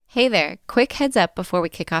Hey there, quick heads up before we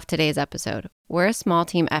kick off today's episode. We're a small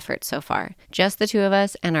team effort so far, just the two of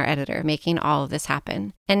us and our editor making all of this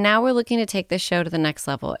happen. And now we're looking to take this show to the next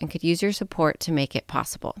level and could use your support to make it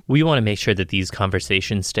possible. We want to make sure that these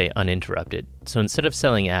conversations stay uninterrupted. So instead of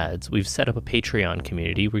selling ads, we've set up a Patreon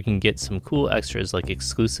community where you can get some cool extras like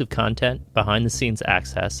exclusive content, behind the scenes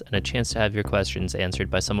access, and a chance to have your questions answered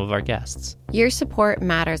by some of our guests. Your support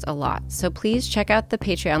matters a lot, so please check out the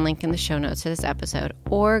Patreon link in the show notes for this episode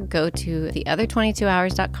or go to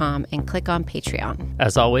theother22hours.com and click on Patreon.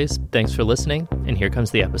 As always, thanks for listening, and here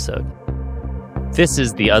comes the episode. This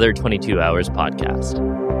is the Other 22 Hours podcast,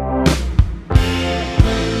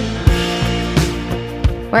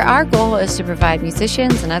 where our goal is to provide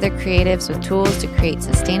musicians and other creatives with tools to create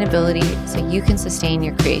sustainability so you can sustain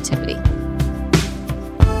your creativity.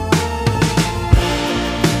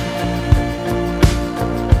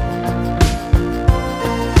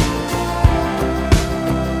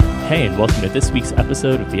 Hey, and welcome to this week's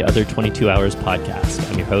episode of the Other 22 Hours podcast.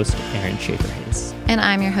 I'm your host, Aaron Schaefer-Hayes. And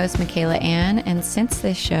I'm your host, Michaela Ann. And since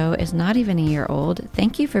this show is not even a year old,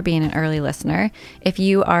 thank you for being an early listener. If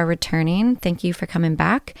you are returning, thank you for coming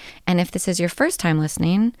back. And if this is your first time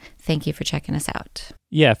listening, thank you for checking us out.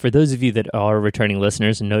 Yeah, for those of you that are returning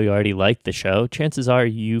listeners and know you already like the show, chances are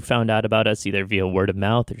you found out about us either via word of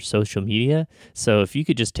mouth or social media. So if you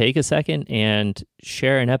could just take a second and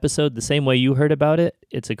share an episode the same way you heard about it,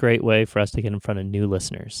 it's a great way for us to get in front of new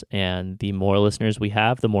listeners. And the more listeners we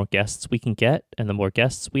have, the more guests we can get. And the more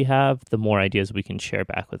guests we have, the more ideas we can share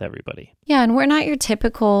back with everybody. Yeah, and we're not your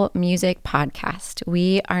typical music podcast.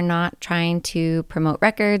 We are not trying to promote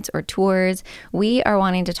records or tours. We are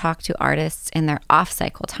wanting to talk to artists in their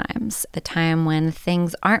off-cycle times, the time when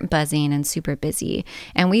things aren't buzzing and super busy.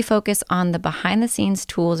 And we focus on the behind-the-scenes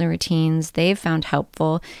tools and routines they've found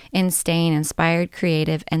helpful in staying inspired,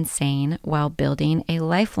 creative, and sane while building a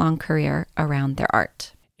lifelong career around their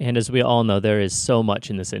art. And as we all know, there is so much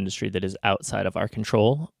in this industry that is outside of our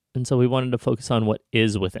control. And so we wanted to focus on what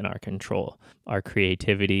is within our control, our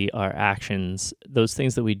creativity, our actions, those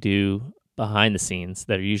things that we do behind the scenes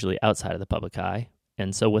that are usually outside of the public eye.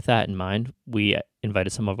 And so with that in mind, we invited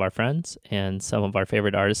some of our friends and some of our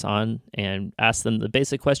favorite artists on and asked them the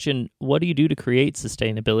basic question, what do you do to create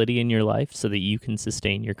sustainability in your life so that you can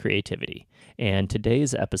sustain your creativity? And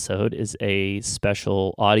today's episode is a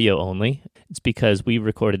special audio only. It's because we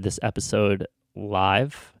recorded this episode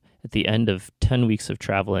live at the end of 10 weeks of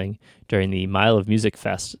traveling during the Mile of Music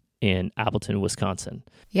Fest in Appleton, Wisconsin.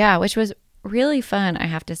 Yeah, which was really fun, I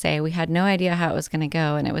have to say. We had no idea how it was going to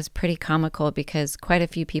go, and it was pretty comical because quite a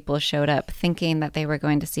few people showed up thinking that they were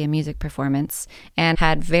going to see a music performance and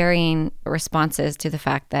had varying responses to the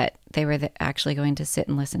fact that they were actually going to sit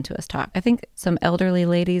and listen to us talk. I think some elderly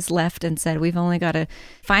ladies left and said, we've only got a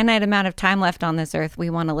finite amount of time left on this earth. We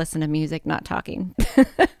want to listen to music, not talking.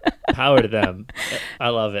 Power to them. I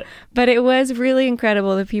love it. But it was really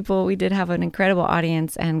incredible. We did have an incredible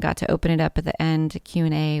audience and got to open it up at the end,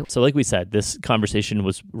 Q&A. So like we said, this conversation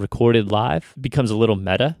was recorded live. It becomes a little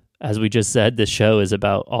meta. As we just said, this show is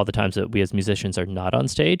about all the times that we as musicians are not on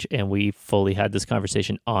stage, and we fully had this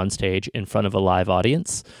conversation on stage in front of a live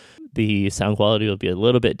audience. The sound quality will be a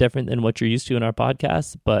little bit different than what you're used to in our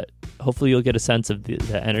podcast, but hopefully you'll get a sense of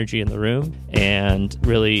the energy in the room and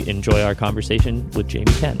really enjoy our conversation with Jamie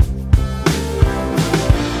Kent.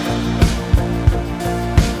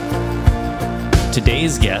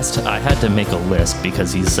 Today's guest, I had to make a list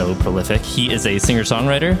because he's so prolific. He is a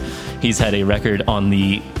singer-songwriter. He's had a record on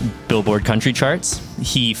the Billboard country charts.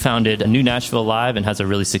 He founded New Nashville Live and has a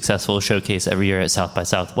really successful showcase every year at South by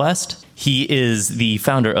Southwest. He is the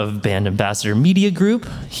founder of Band Ambassador Media Group.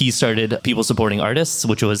 He started People Supporting Artists,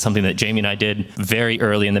 which was something that Jamie and I did very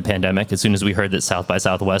early in the pandemic. As soon as we heard that South by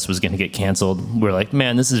Southwest was going to get canceled, we were like,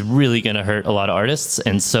 man, this is really going to hurt a lot of artists.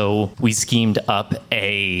 And so we schemed up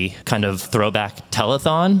a kind of throwback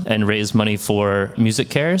telethon and raised money for Music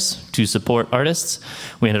Cares to support artists.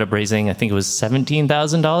 We ended up raising, I think it was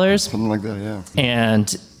 $17,000. Something like that, yeah.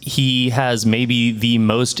 And he has maybe the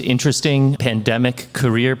most interesting pandemic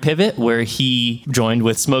career pivot where he joined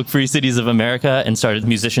with Smoke-Free Cities of America and started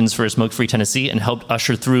Musicians for a Smoke-Free Tennessee and helped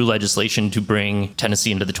usher through legislation to bring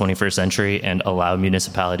Tennessee into the 21st century and allow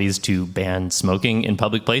municipalities to ban smoking in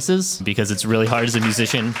public places because it's really hard as a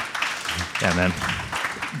musician. Yeah, man.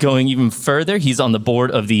 Going even further, he's on the board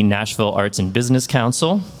of the Nashville Arts and Business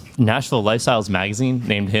Council. Nashville Lifestyles magazine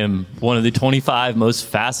named him one of the 25 most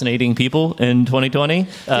fascinating people in 2020.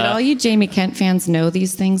 Did all you Jamie Kent fans know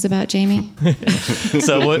these things about Jamie?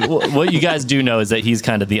 So what you guys do know is that he's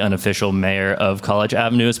kind of the unofficial mayor of College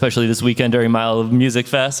Avenue, especially this weekend during Mile of Music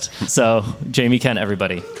Fest. So Jamie Kent,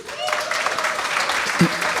 everybody.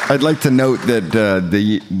 I'd like to note that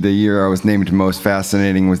the year I was named most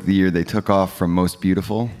fascinating was the year they took off from most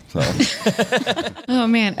beautiful. So. Oh,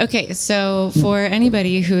 man. Okay, so for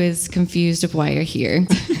anybody who is confused of why you're here,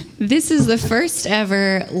 this is the first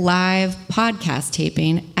ever live podcast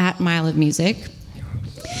taping at Mile of Music.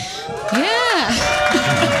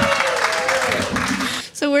 Yeah.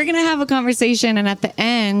 So we're going to have a conversation, and at the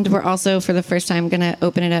end, we're also, for the first time, going to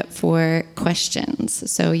open it up for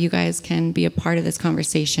questions. So you guys can be a part of this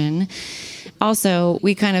conversation. Also,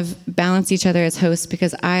 we kind of balance each other as hosts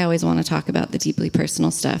because I always want to talk about the deeply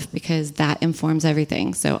personal stuff because that informs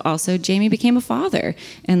everything. So also, Jamie became a father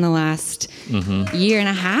in the last year and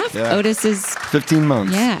a half. Yeah. Otis is 15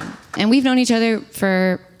 months. Yeah. And we've known each other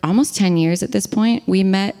for almost 10 years at this point. We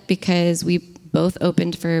met because we both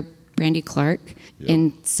opened for Brandy Clark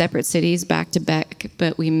in separate cities back to back,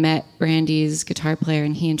 but we met Brandy's guitar player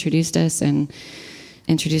and he introduced us to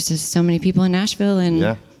so many people in Nashville, and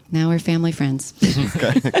now we're family friends.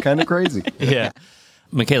 Kind of crazy. Yeah.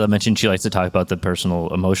 Michaela mentioned she likes to talk about the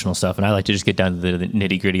personal, emotional stuff, and I like to just get down to the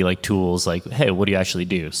nitty-gritty, like tools, like, hey, what do you actually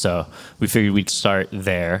do? So we figured we'd start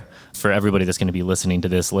there. For everybody that's going to be listening to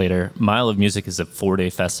this later, Mile of Music is a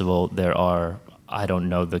 4-day festival. There are, I don't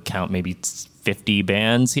know the count, maybe 50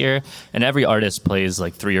 bands here, and every artist plays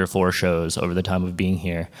like 3 or 4 shows over the time of being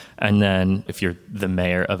here. And then if you're the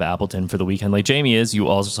mayor of Appleton for the weekend, like Jamie is, you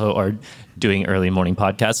also are doing early morning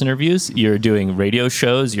podcast interviews, you're doing radio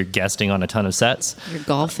shows, you're guesting on a ton of sets. You're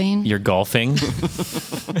golfing.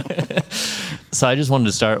 So I just wanted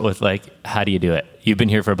to start with, like, how do you do it? You've been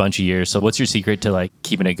here for a bunch of years, so what's your secret to, like,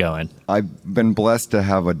 keeping it going? I've been blessed to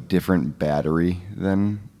have a different battery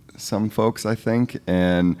than some folks, I think,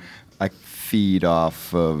 and I feed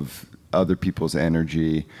off of other people's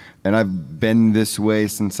energy. And I've been this way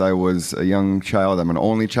since I was a young child. I'm an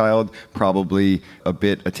only child, probably a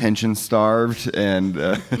bit attention starved, and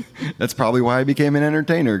that's probably why I became an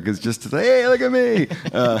entertainer, because just to say, hey, look at me.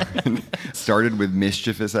 Started with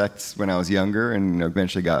mischievous acts when I was younger and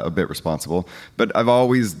eventually got a bit responsible. But I've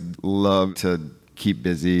always loved to keep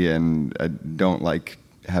busy, and I don't like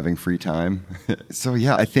having free time. So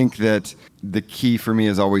yeah, I think that the key for me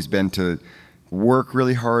has always been to work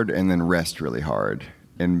really hard and then rest really hard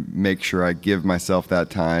and make sure I give myself that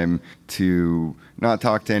time to not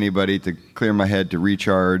talk to anybody, to clear my head, to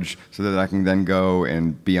recharge, so that I can then go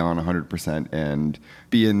and be on 100% and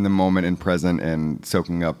be in the moment and present and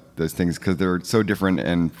soaking up those things, because they're so different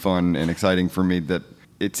and fun and exciting for me that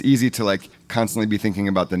it's easy to like constantly be thinking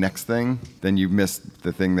about the next thing. Then you miss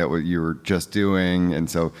the thing that you were just doing. And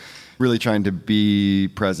so really trying to be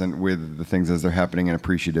present with the things as they're happening and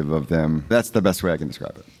appreciative of them. That's the best way I can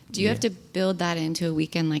describe it. Do you have to build that into a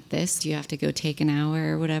weekend like this? Do you have to go take an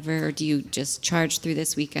hour or whatever? Or do you just charge through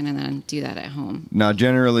this weekend and then do that at home? Now,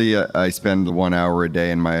 generally, I spend 1 hour a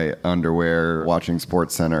day in my underwear watching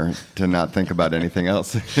SportsCenter to not think about anything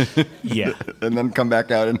else. Yeah. And then come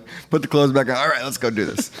back out and put the clothes back on. All right, let's go do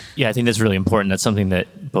this. Yeah, I think that's really important. That's something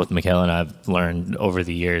that both Michaela and I have learned over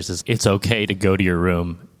the years, is it's okay to go to your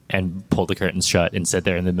room and pull the curtains shut and sit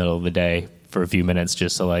there in the middle of the day for a few minutes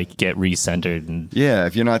just to like get recentered. And yeah,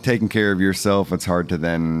 if you're not taking care of yourself, it's hard to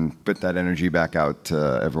then put that energy back out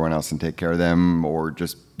to everyone else and take care of them, or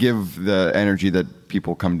just give the energy that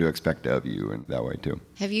people come to expect of you in that way too.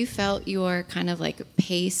 Have you felt your kind of like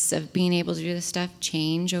pace of being able to do this stuff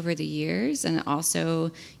change over the years? And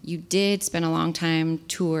also, you did spend a long time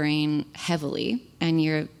touring heavily, and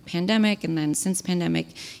you're pandemic, and then since pandemic,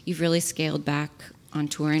 you've really scaled back on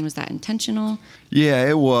touring. Was that intentional? Yeah,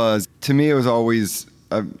 it was. To me, it was always,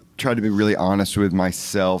 I've tried to be really honest with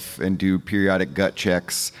myself and do periodic gut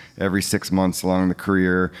checks every 6 months along the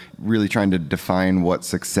career, really trying to define what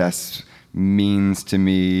success means to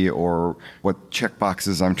me or what check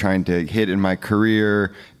boxes I'm trying to hit in my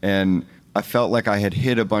career. And I felt like I had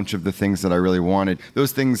hit a bunch of the things that I really wanted.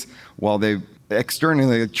 Those things, while they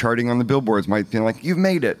externally, like charting on the billboards, might feel like you've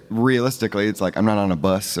made it. Realistically, it's like I'm not on a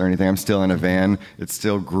bus or anything. I'm still in a van. It's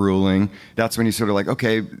still grueling. That's when you sort of like,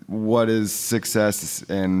 okay, what is success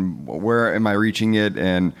and where am I reaching it?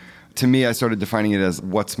 And to me, I started defining it as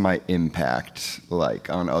what's my impact like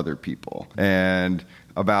on other people. And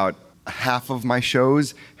about half of my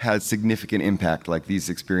shows had significant impact, like these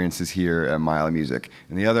experiences here at Mile of Music.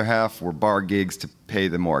 And the other half were bar gigs to pay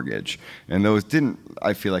the mortgage. And those didn't,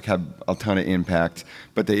 I feel like, have a ton of impact,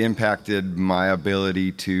 but they impacted my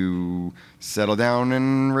ability to settle down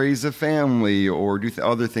and raise a family or do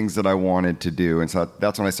other things that I wanted to do. And so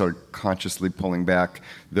that's when I started consciously pulling back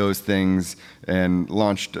those things and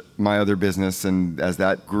launched my other business. And as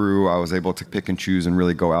that grew, I was able to pick and choose and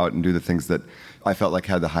really go out and do the things that I felt like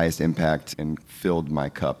had the highest impact and filled my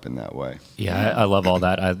cup in that way. Yeah, I love all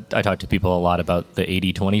that. I talk to people a lot about the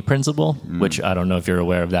 80-20 principle, which I don't know if you're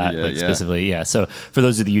aware of that, but specifically, yeah. So for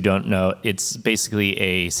those of you who don't know, it's basically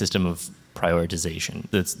a system of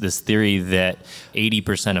prioritization. It's this theory that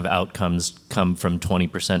 80% of outcomes come from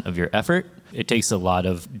 20% of your effort. It takes a lot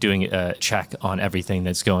of doing a check on everything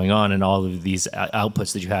that's going on and all of these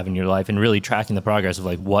outputs that you have in your life and really tracking the progress of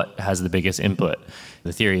like what has the biggest input.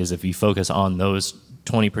 The theory is if you focus on those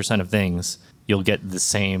 20% of things, you'll get the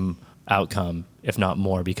same outcome, if not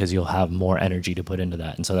more, because you'll have more energy to put into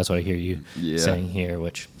that. And so that's what I hear you saying here,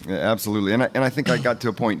 which... Yeah, absolutely. And I think I got to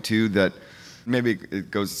a point too that maybe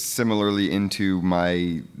it goes similarly into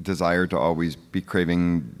my desire to always be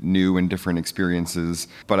craving new and different experiences.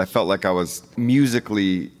 But I felt like I was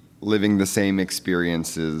musically living the same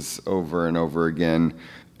experiences over and over again.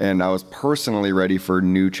 And I was personally ready for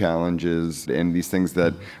new challenges and these things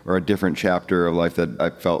that are a different chapter of life that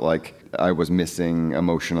I felt like I was missing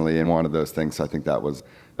emotionally and wanted those things. So I think that was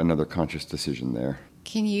another conscious decision there.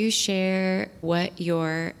 Can you share what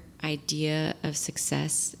your idea of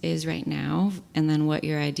success is right now, and then what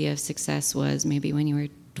your idea of success was maybe when you were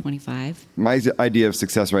 25? My idea of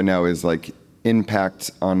success right now is like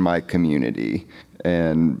impact on my community.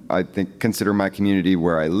 And I think consider my community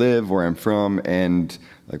where I live, where I'm from, and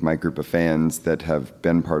like my group of fans that have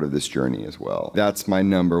been part of this journey as well. That's my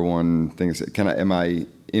number one thing. Is am I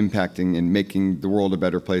impacting and making the world a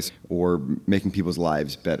better place or making people's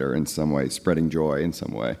lives better in some way, spreading joy in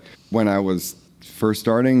some way? When I was first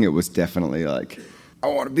starting, it was definitely like, I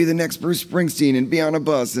want to be the next Bruce Springsteen and be on a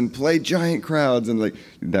bus and play giant crowds, and like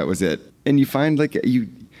that was it. And you find like you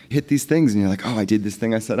hit these things and you're like, oh, I did this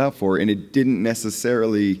thing I set out for, and it didn't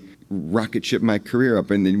necessarily rocket ship my career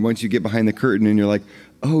up. And then once you get behind the curtain and you're like,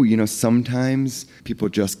 oh, sometimes people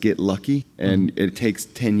just get lucky, and it takes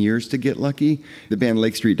 10 years to get lucky. The band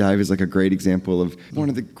Lake Street Dive is like a great example of one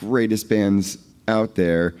of the greatest bands out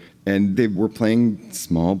there. And they were playing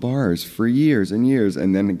small bars for years and years,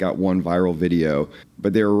 and then it got one viral video.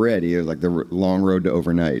 But they were ready. It was like the long road to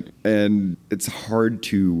overnight. And it's hard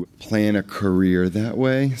to plan a career that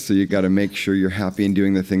way. So you got to make sure you're happy and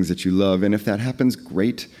doing the things that you love. And if that happens,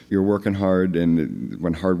 great. You're working hard, and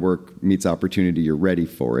when hard work meets opportunity, you're ready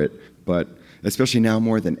for it. But especially now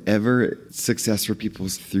more than ever, success for people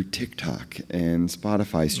is through TikTok and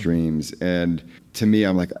Spotify streams. And to me,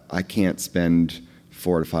 I'm like, I can't spend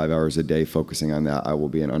 4 to 5 hours a day focusing on that. I will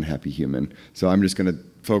be an unhappy human. So I'm just going to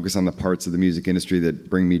focus on the parts of the music industry that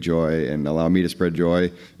bring me joy and allow me to spread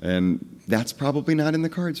joy. And that's probably not in the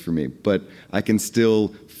cards for me, but I can still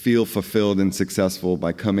feel fulfilled and successful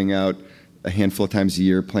by coming out a handful of times a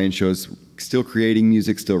year, playing shows, still creating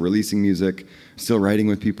music, still releasing music, still writing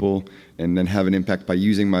with people, and then have an impact by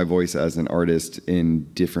using my voice as an artist in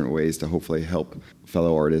different ways to hopefully help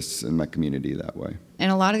fellow artists in my community that way. In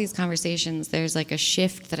a lot of these conversations, there's like a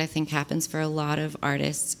shift that I think happens for a lot of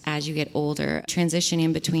artists as you get older,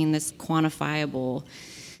 transitioning between this quantifiable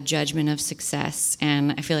judgment of success.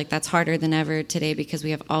 And I feel like that's harder than ever today because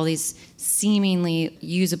we have all these seemingly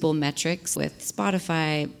usable metrics with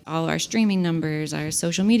Spotify, all our streaming numbers, our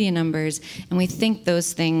social media numbers, and we think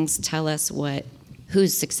those things tell us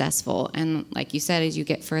who's successful. And like you said, as you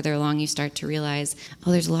get further along, you start to realize,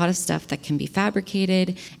 oh, there's a lot of stuff that can be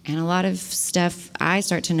fabricated, and a lot of stuff I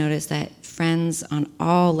start to notice that friends on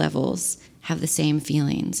all levels have the same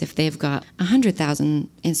feelings. If they've got 100,000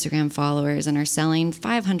 Instagram followers and are selling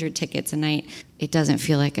 500 tickets a night, it doesn't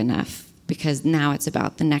feel like enough because now it's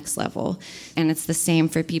about the next level. And it's the same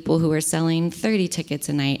for people who are selling 30 tickets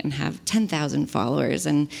a night and have 10,000 followers.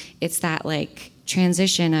 And it's that like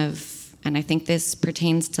transition of, and I think this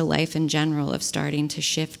pertains to life in general, of starting to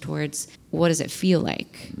shift towards what does it feel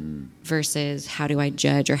like versus how do I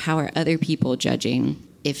judge or how are other people judging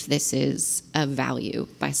if this is of value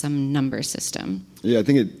by some number system. Yeah, I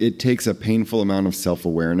think it takes a painful amount of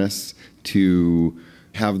self-awareness to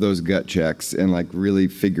have those gut checks and like really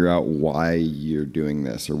figure out why you're doing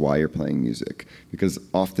this or why you're playing music. Because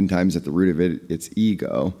oftentimes at the root of it, it's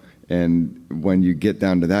ego. And when you get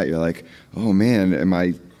down to that, you're like, oh man, am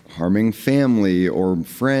I harming family or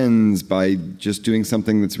friends by just doing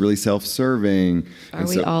something that's really self-serving? Are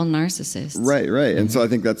we all narcissists? Right. Mm-hmm. And so I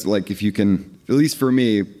think that's like, if you can, at least for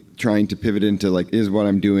me, trying to pivot into like, is what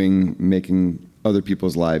I'm doing making other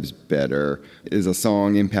people's lives better. Is a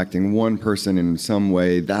song impacting one person in some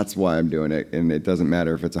way? That's why I'm doing it. And it doesn't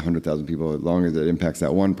matter if it's 100,000 people, as long as it impacts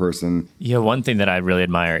that one person. Yeah, one thing that I really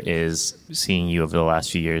admire is seeing you over the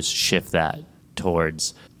last few years shift that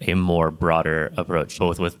towards a more broader approach,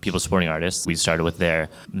 both with people supporting artists. We started with there,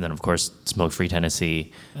 and then of course Smoke Free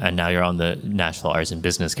Tennessee, and now you're on the Nashville Arts and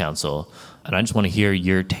Business Council. And I just want to hear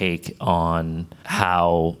your take on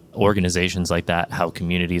how organizations like that, how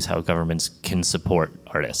communities, how governments can support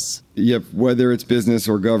artists. Yep, whether it's business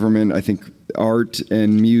or government, I think art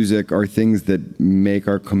and music are things that make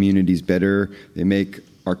our communities better. They make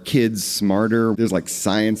our kids smarter. There's like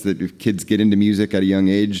science that if kids get into music at a young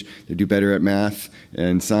age, they do better at math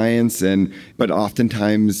and science. But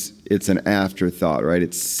oftentimes it's an afterthought, right?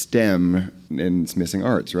 It's STEM and it's missing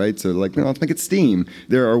arts, right? So like, no, let's make it STEAM.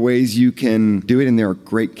 There are ways you can do it, and there are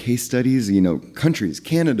great case studies. Countries.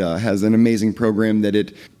 Canada has an amazing program that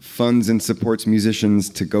it funds and supports musicians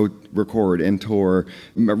to go record and tour.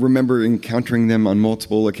 I remember encountering them on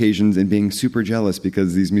multiple occasions and being super jealous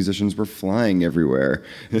because these musicians were flying everywhere.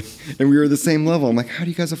 And we were the same level. I'm like, how do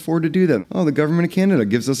you guys afford to do that? Oh, the government of Canada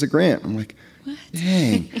gives us a grant. I'm like, what?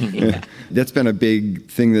 Dang. Yeah. That's been a big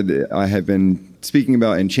thing that I have been speaking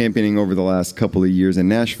about and championing over the last couple of years in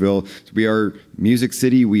Nashville. So we are Music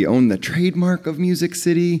City. We own the trademark of Music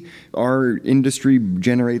City. Our industry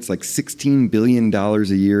generates like $16 billion a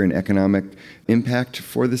year in economic impact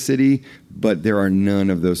for the city, but there are none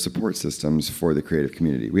of those support systems for the creative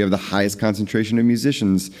community. We have the highest concentration of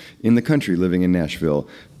musicians in the country living in Nashville,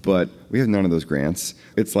 but we have none of those grants.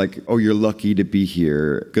 It's like, oh, you're lucky to be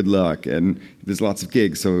here. Good luck. And there's lots of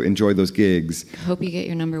gigs, so enjoy those gigs. Hope you get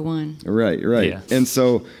your number one. Right. Yeah. And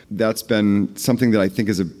so that's been something that I think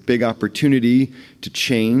is a big opportunity to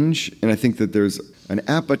change. And I think that there's an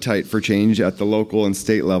appetite for change at the local and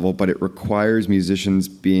state level, but it requires musicians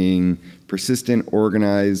being persistent,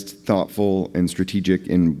 organized, thoughtful, and strategic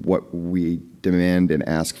in what we demand and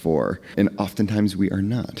ask for. And oftentimes we are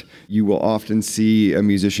not. You will often see a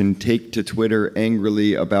musician take to Twitter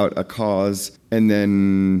angrily about a cause, and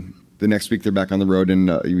then the next week they're back on the road and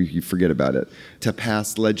you forget about it. To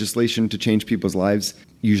pass legislation to change people's lives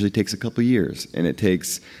usually takes a couple years, and it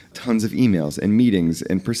takes tons of emails and meetings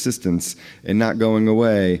and persistence and not going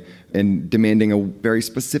away and demanding a very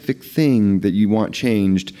specific thing that you want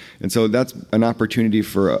changed. And so that's an opportunity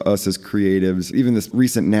for us as creatives. Even this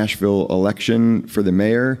recent Nashville election for the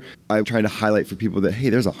mayor, I try to highlight for people that, hey,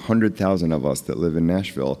 there's 100,000 of us that live in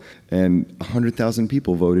Nashville, and 100,000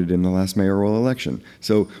 people voted in the last mayoral election.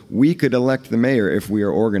 So we could elect the mayor if we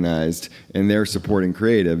are organized and they're supporting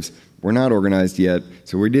creatives. We're not organized yet,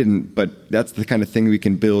 so we didn't, but that's the kind of thing we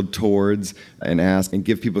can build towards and ask and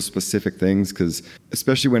give people specific things, because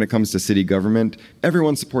especially when it comes to city government,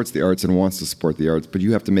 everyone supports the arts and wants to support the arts, but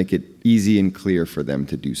you have to make it easy and clear for them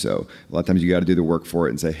to do so. A lot of times you got to do the work for it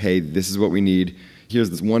and say, hey, this is what we need. Here's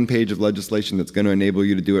this one page of legislation that's going to enable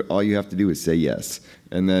you to do it. All you have to do is say yes.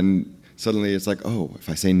 And then suddenly it's like, oh, if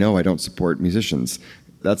I say no, I don't support musicians.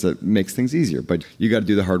 Makes things easier, but you got to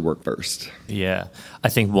do the hard work first. Yeah. I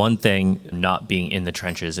think one thing, not being in the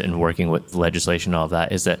trenches and working with legislation and all of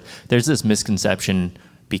that, is that there's this misconception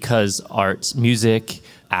because arts, music,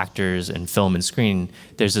 actors, and film and screen,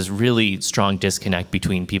 there's this really strong disconnect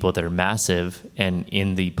between people that are massive and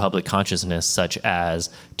in the public consciousness, such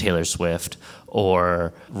as Taylor Swift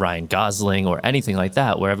or Ryan Gosling or anything like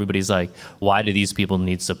that, where everybody's like, why do these people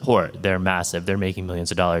need support? They're massive. They're making millions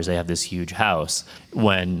of dollars. They have this huge house.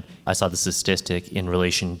 When I saw the statistic in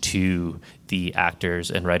relation to the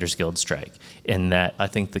Actors and Writers Guild strike, in that I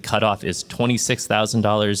think the cutoff is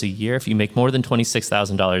 $26,000 a year. If you make more than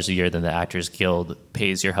 $26,000 a year, then the Actors Guild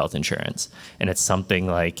pays your health insurance. And it's something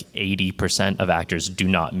like 80% of actors do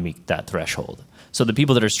not meet that threshold. So the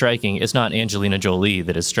people that are striking, it's not Angelina Jolie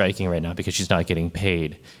that is striking right now because she's not getting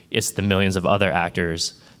paid. It's the millions of other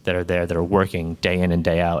actors that are there that are working day in and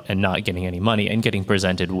day out and not getting any money and getting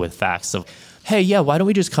presented with facts of, hey, yeah, why don't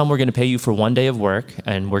we just come? We're going to pay you for 1 day of work,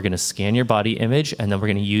 and we're going to scan your body image, and then we're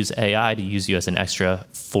going to use AI to use you as an extra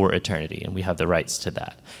for eternity, and we have the rights to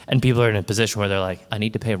that. And people are in a position where they're like, I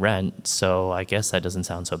need to pay rent, so I guess that doesn't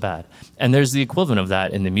sound so bad. And there's the equivalent of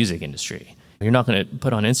that in the music industry. You're not going to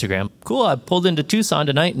put on Instagram, cool, I pulled into Tucson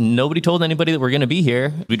tonight and nobody told anybody that we're going to be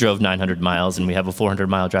here. We drove 900 miles and we have a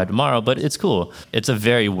 400-mile drive tomorrow, but it's cool. It's a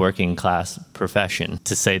very working class profession,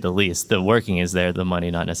 to say the least. The working is there, the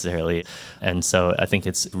money not necessarily. And so I think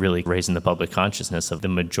it's really raising the public consciousness of the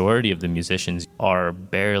majority of the musicians are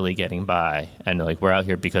barely getting by. And like, we're out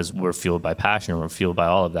here because we're fueled by passion, we're fueled by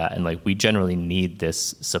all of that. And like, we generally need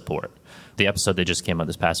this support. The episode that just came out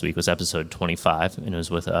this past week was episode 25, and it was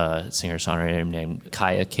with a singer-songwriter named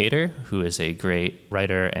Kaya Cater, who is a great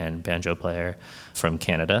writer and banjo player from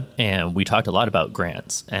Canada. And we talked a lot about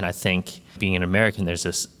grants. And I think being an American, there's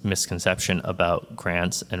this misconception about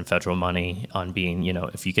grants and federal money on being,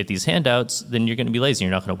 if you get these handouts, then you're going to be lazy.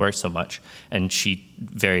 You're not going to work so much. And she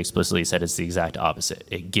very explicitly said it's the exact opposite.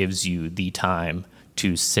 It gives you the time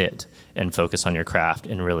to sit and focus on your craft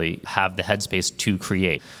and really have the headspace to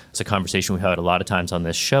create. It's a conversation we had a lot of times on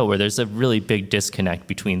this show where there's a really big disconnect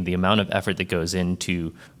between the amount of effort that goes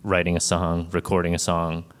into writing a song, recording a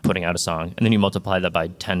song, putting out a song, and then you multiply that by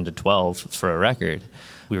 10 to 12 for a record.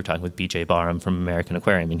 We were talking with BJ Barham from American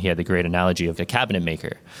Aquarium, and he had the great analogy of a cabinet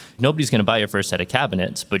maker. Nobody's going to buy your first set of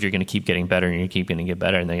cabinets, but you're going to keep getting better, and you keep going to get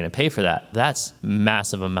better, and they're going to pay for that. That's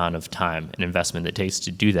massive amount of time and investment that it takes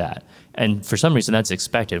to do that. And for some reason, that's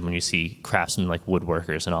expected when you see craftsmen like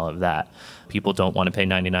woodworkers and all of that. People don't want to pay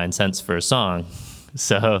 99 cents for a song.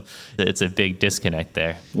 So it's a big disconnect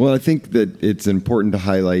there. Well, I think that it's important to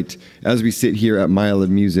highlight, as we sit here at Mile of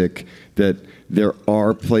Music, that there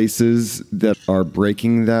are places that are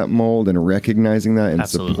breaking that mold and recognizing that and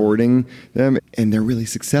Absolutely. Supporting them, and they're really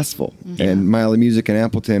successful. Mm-hmm. And Mile of Music and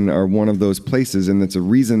Appleton are one of those places, and that's a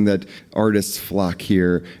reason that artists flock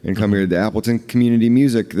here and come here. The Appleton Community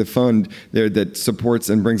Music, the fund there that supports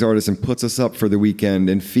and brings artists and puts us up for the weekend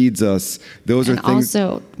and feeds us. Those are things.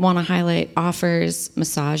 Also want to highlight offers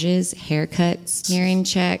massages, haircuts, hearing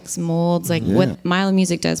checks, molds, what Mile of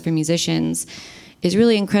Music does for musicians is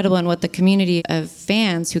really incredible. And what the community of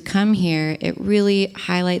fans who come here, it really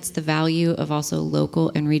highlights the value of also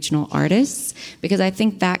local and regional artists, because I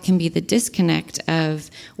think that can be the disconnect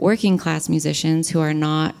of working class musicians who are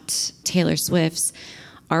not Taylor Swifts.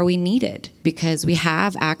 Are we needed? Because we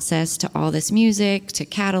have access to all this music, to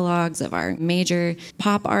catalogs of our major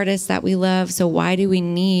pop artists that we love. So why do we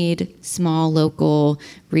need small, local,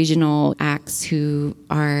 regional acts who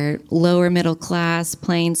are lower middle class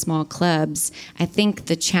playing small clubs? I think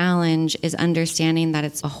the challenge is understanding that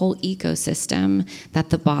it's a whole ecosystem,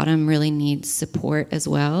 that the bottom really needs support as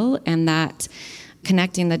well, and that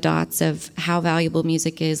connecting the dots of how valuable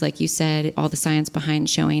music is, like you said, all the science behind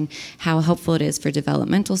showing how helpful it is for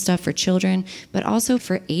developmental stuff for children, but also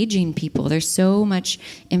for aging people. There's so much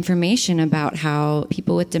information about how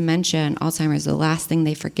people with dementia and Alzheimer's, the last thing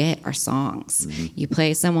they forget are songs. Mm-hmm. You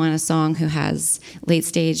play someone a song who has late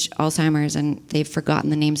stage Alzheimer's and they've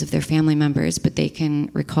forgotten the names of their family members, but they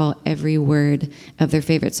can recall every word of their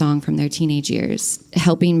favorite song from their teenage years.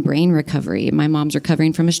 Helping brain recovery. My mom's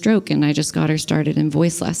recovering from a stroke, and I just got her started in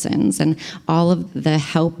voice lessons, and all of the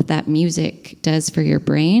help that music does for your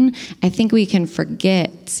brain. I think we can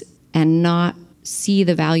forget and not see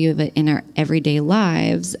the value of it in our everyday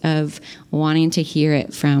lives, of wanting to hear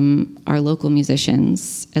it from our local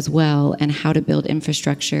musicians as well, and how to build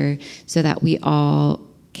infrastructure so that we all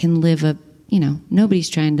can live nobody's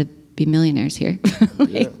trying to be millionaires here.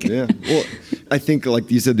 Yeah. Well, I think, like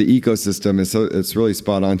you said, the ecosystem it's really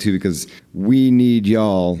spot on too, because we need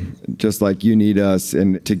y'all just like you need us,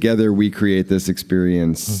 and together we create this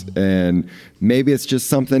experience. Mm-hmm. And maybe it's just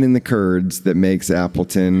something in the Kurds that makes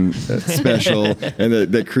Appleton special and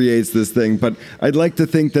that creates this thing. But I'd like to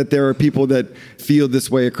think that there are people that feel this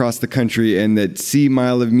way across the country and that see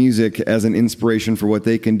Mile of Music as an inspiration for what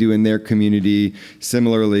they can do in their community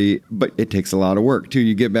similarly. But it takes a lot of work too.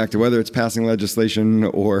 You get back to whether it's passing legislation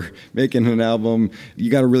or making an album,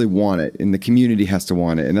 you got to really want it, and the community has to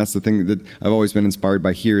want it. And that's the thing that I've always been inspired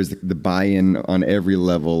by here, is the buy-in on every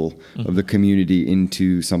level of the community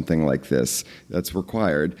into something like this. That's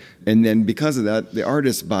required. And then because of that, the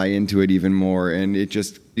artists buy into it even more, and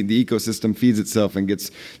the ecosystem feeds itself and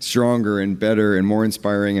gets stronger and better and more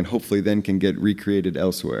inspiring, and hopefully then can get recreated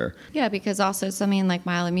elsewhere. Yeah, because also something like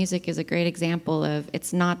Mile of Music is a great example of,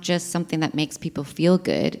 it's not just something that makes people feel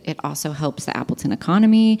good, it also helps the Appleton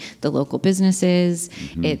economy, the local businesses.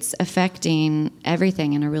 Mm-hmm. It's affecting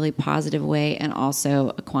everything in a really positive way, and also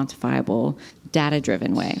a quantifiable,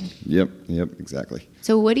 data-driven way. Yep, exactly.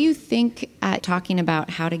 So what do you think, talking about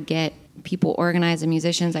how to get people organized and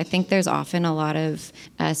musicians, I think there's often a lot of,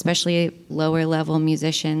 especially lower level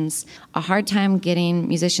musicians, a hard time getting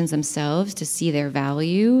musicians themselves to see their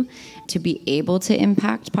value, to be able to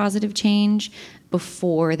impact positive change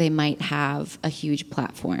before they might have a huge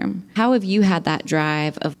platform. How have you had that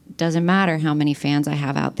drive of, doesn't matter how many fans I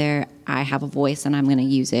have out there, I have a voice and I'm going to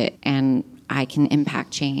use it and I can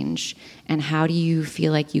impact change? And how do you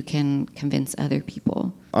feel like you can convince other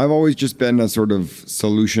people? I've always just been a sort of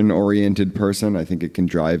solution-oriented person. I think it can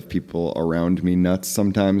drive people around me nuts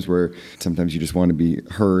sometimes, where sometimes you just want to be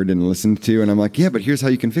heard and listened to, and I'm like, yeah, but here's how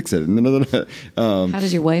you can fix it. How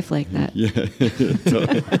does your wife like that? Yeah,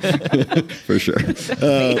 for sure.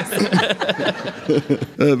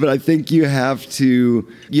 But I think you have to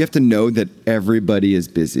know that everybody is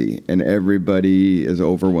busy and everybody is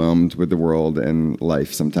overwhelmed with the world and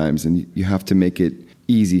life sometimes, and you have to make it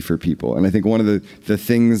easy for people. And I think one of the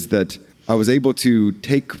things that I was able to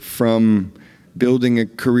take from building a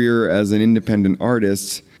career as an independent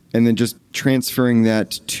artist and then just transferring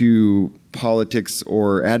that to politics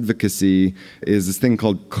or advocacy is this thing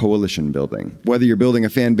called coalition building. Whether you're building a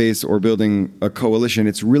fan base or building a coalition,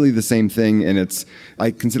 it's really the same thing, and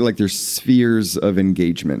I consider like there's spheres of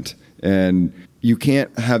engagement, and you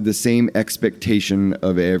can't have the same expectation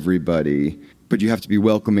of everybody, but you have to be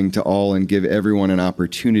welcoming to all and give everyone an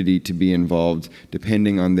opportunity to be involved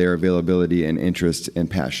depending on their availability and interest and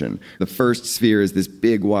passion. The first sphere is this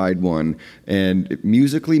big, wide one, and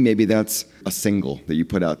musically, maybe that's a single that you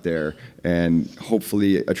put out there and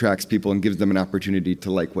hopefully attracts people and gives them an opportunity to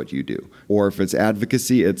like what you do. Or if it's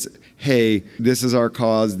advocacy, it's, hey, this is our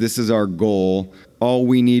cause, this is our goal. All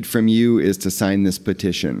we need from you is to sign this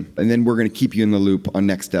petition. And then we're going to keep you in the loop on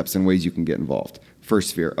next steps and ways you can get involved.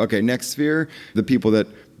 First sphere. Okay, next sphere, the people that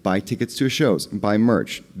buy tickets to shows, buy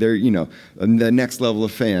merch. They're, the next level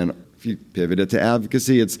of fan. If you pivot it to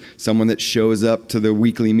advocacy, it's someone that shows up to the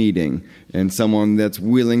weekly meeting and someone that's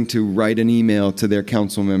willing to write an email to their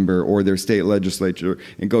council member or their state legislature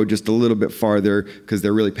and go just a little bit farther because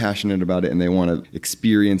they're really passionate about it and they want to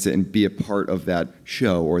experience it and be a part of that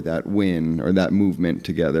show or that win or that movement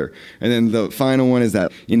together. And then the final one is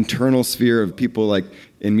that internal sphere of people like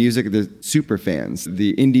in music, the super fans,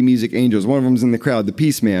 the indie music angels. One of them's in the crowd, the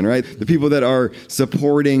Peace Man, right? The people that are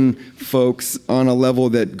supporting folks on a level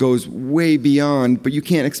that goes way beyond, but you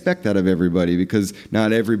can't expect that of everybody because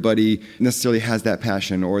not everybody necessarily has that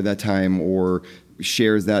passion or that time or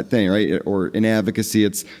shares that thing, right? Or in advocacy,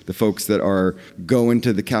 it's the folks that are going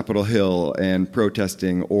to the Capitol Hill and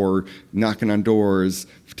protesting or knocking on doors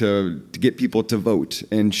to get people to vote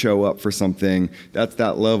and show up for something. That's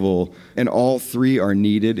that level. And all three are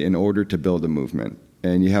needed in order to build a movement.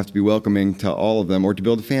 And you have to be welcoming to all of them or to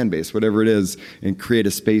build a fan base, whatever it is, and create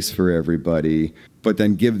a space for everybody, but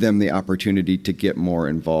then give them the opportunity to get more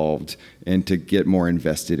involved and to get more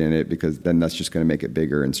invested in it, because then that's just going to make it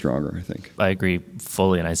bigger and stronger, I think. I agree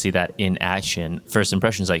fully, and I see that in action. First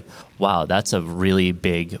impression is like, wow, that's a really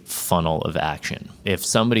big funnel of action. If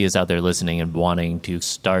somebody is out there listening and wanting to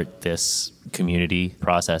start this community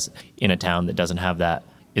process in a town that doesn't have that,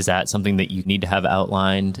 is that something that you need to have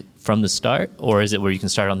outlined from the start? Or is it where you can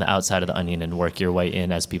start on the outside of the onion and work your way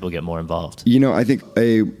in as people get more involved? I think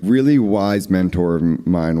a really wise mentor of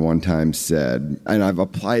mine one time said, and I've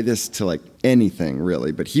applied this to like anything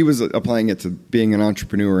really, but he was applying it to being an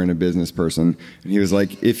entrepreneur and a business person. And he was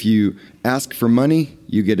like, if you ask for money,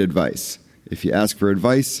 you get advice. If you ask for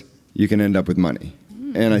advice, you can end up with money.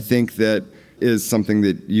 And I think that is something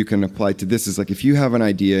that you can apply to this. Is like, if you have an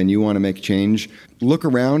idea and you want to make change, look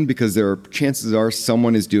around, because chances are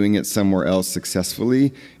someone is doing it somewhere else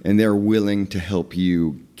successfully and they're willing to help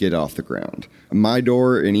you get off the ground. My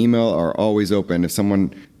door and email are always open. If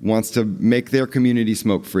someone wants to make their community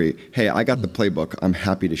smoke free, hey, I got the playbook. I'm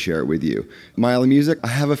happy to share it with you. Mile of Music, I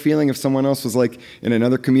have a feeling if someone else was like in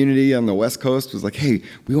another community on the West Coast was like, hey,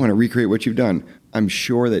 we want to recreate what you've done, I'm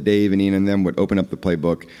sure that Dave and Ian and them would open up the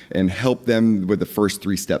playbook and help them with the first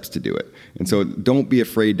 3 steps to do it. And so don't be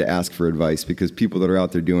afraid to ask for advice, because people that are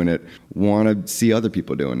out there doing it want to see other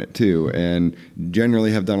people doing it too, and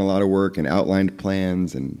generally have done a lot of work and outlined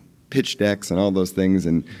plans and pitch decks and all those things.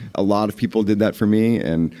 And a lot of people did that for me,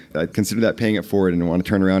 and I consider that paying it forward and want to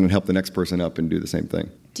turn around and help the next person up and do the same thing.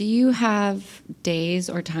 Do you have days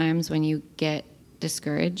or times when you get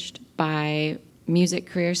discouraged by music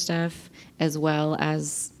career stuff as well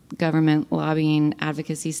as government lobbying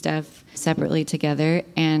advocacy stuff separately together?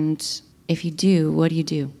 And if you do, what do you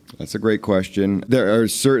do? That's a great question. There are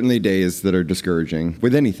certainly days that are discouraging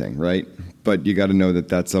with anything, right? But you got to know that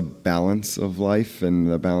that's a balance of life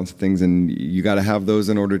and a balance of things, and you got to have those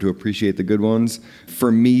in order to appreciate the good ones.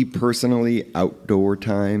 For me personally, outdoor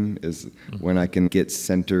time is when I can get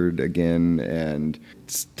centered again, and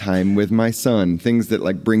it's time with my son, things that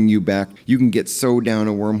like bring you back. You can get so down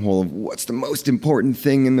a wormhole of what's the most important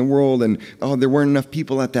thing in the world, and oh, there weren't enough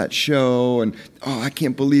people at that show, and oh, I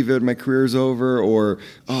can't believe it, my career's over, or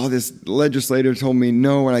oh, this legislator told me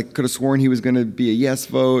no, and I could have sworn he was going to be a yes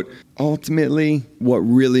vote. ultimately, what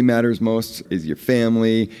really matters most is your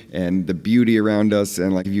family and the beauty around us.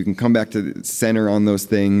 And like, if you can come back to the center on those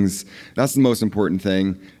things, that's the most important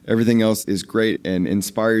thing. Everything else is great and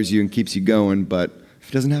inspires you and keeps you going. But if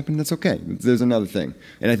it doesn't happen, that's okay. There's another thing.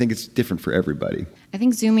 And I think it's different for everybody. I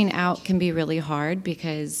think zooming out can be really hard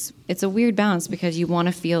because it's a weird balance, because you want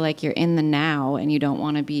to feel like you're in the now and you don't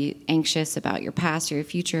want to be anxious about your past or your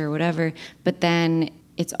future or whatever. But then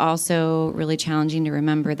it's also really challenging to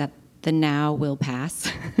remember that the now will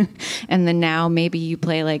pass. And the now, maybe you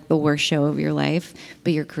play like the worst show of your life,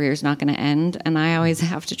 but your career's not going to end. And I always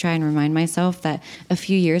have to try and remind myself that a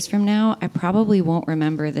few years from now, I probably won't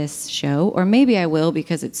remember this show, or maybe I will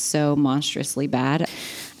because it's so monstrously bad.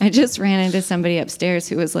 I just ran into somebody upstairs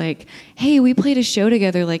who was like, hey, we played a show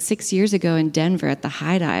together like 6 years ago in Denver at the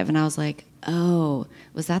High Dive. And I was like, oh,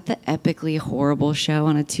 was that the epically horrible show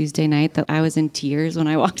on a Tuesday night that I was in tears when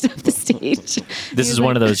I walked off the stage? This is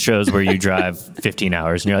one of those shows where you drive 15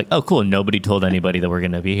 hours and you're like, oh, cool, nobody told anybody that we're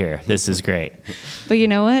going to be here. This is great. But you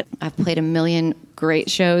know what? I've played a million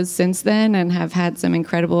great shows since then and have had some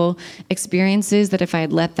incredible experiences that if I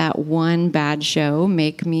had let that one bad show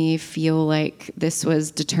make me feel like this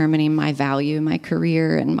was determining my value, my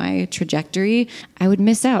career, and my trajectory, I would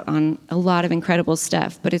miss out on a lot of incredible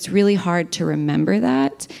stuff. But it's really hard to remember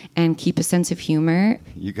that and keep a sense of humor.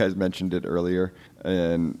 You guys mentioned it earlier,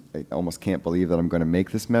 and I almost can't believe that I'm going to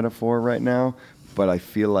make this metaphor right now, but I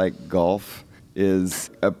feel like golf is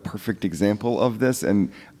a perfect example of this. And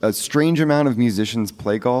a strange amount of musicians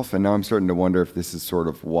play golf, and now I'm starting to wonder if this is sort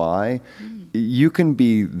of why. You can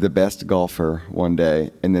be the best golfer one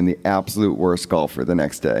day and then the absolute worst golfer the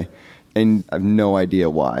next day, and I have no idea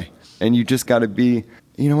why. And you just got to be,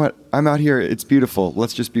 you know what, I'm out here, it's beautiful,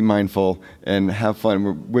 let's just be mindful and have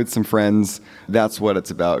fun with some friends. That's what it's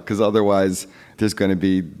about, because otherwise there's going to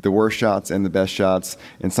be the worst shots and the best shots,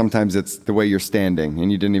 and sometimes it's the way you're standing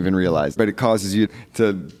and you didn't even realize. But it causes you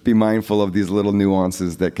to be mindful of these little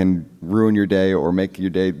nuances that can ruin your day or make your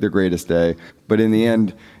day the greatest day. But in the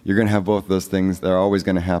end, you're going to have both those things. They're always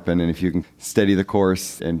going to happen. And if you can steady the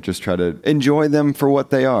course and just try to enjoy them for what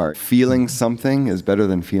they are, feeling something is better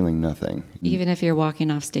than feeling nothing. Even if you're walking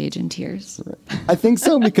off stage in tears. I think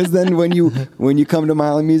so, because then when you come to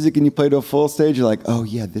Mile of Music and you play to a full stage, you're like, oh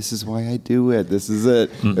yeah, this is why I do it. This is it.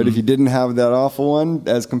 Mm-hmm. But if you didn't have that awful one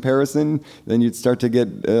as comparison, then you'd start to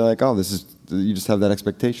get like, oh, this is, you just have that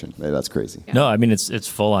expectation. That's crazy. No, I mean, it's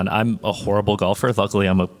full on. I'm a horrible golfer. Luckily,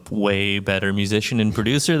 I'm a way better musician and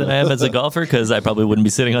producer than I am as a golfer, because I probably wouldn't be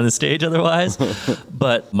sitting on the stage otherwise.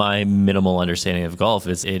 But my minimal understanding of golf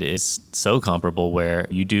is it is so comparable, where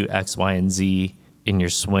you do X, Y, and Z in your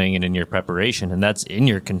swing and in your preparation, and that's in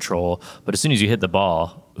your control. But as soon as you hit the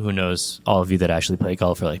ball, who knows, all of you that actually play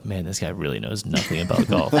golf are like, man, this guy really knows nothing about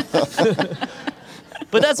golf.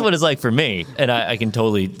 But that's what it's like for me. And I can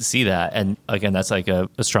totally see that. And again, that's like a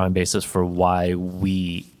strong basis for why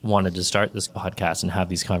we wanted to start this podcast and have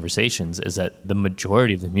these conversations, is that the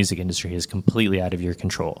majority of the music industry is completely out of your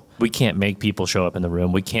control. We can't make people show up in the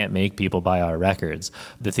room. We can't make people buy our records.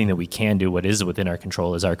 The thing that we can do, what is within our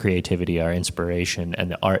control, is our creativity, our inspiration, and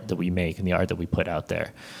the art that we make and the art that we put out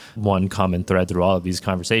there. One common thread through all of these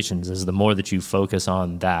conversations is the more that you focus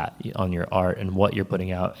on that, on your art and what you're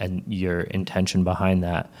putting out and your intention behind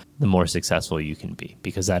that, the more successful you can be,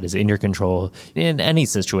 because that is in your control. In any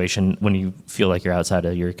situation, when you feel like you're outside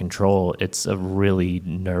of your control, it's a really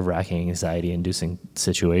nerve-wracking, anxiety-inducing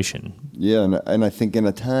situation. Yeah, and I think in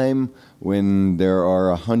a time when there are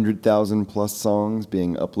 100,000 plus songs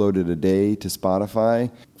being uploaded a day to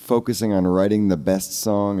Spotify, focusing on writing the best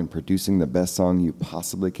song and producing the best song you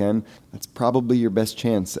possibly can, that's probably your best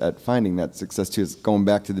chance at finding that success too. It's going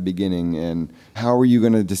back to the beginning, and how are you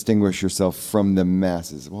going to distinguish yourself from the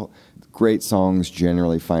masses? Well, great songs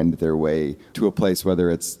generally find their way to a place, whether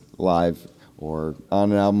it's live or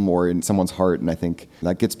on an album or in someone's heart. And I think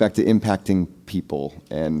that gets back to impacting people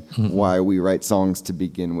and why we write songs to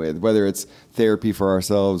begin with, whether it's therapy for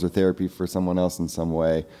ourselves or therapy for someone else in some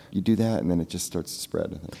way. You do that and then it just starts to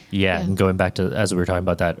spread, I think. Yeah, and going back to, as we were talking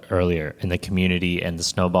about that earlier, in the community and the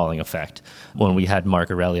snowballing effect, when we had Mark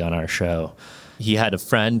Aureli on our show, he had a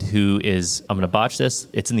friend who is, I'm going to botch this,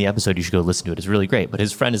 it's in the episode, you should go listen to it, it's really great, but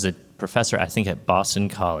his friend is a professor, I think, at Boston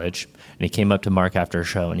College, and he came up to Mark after a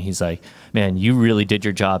show, and he's like, man, you really did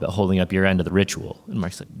your job at holding up your end of the ritual. And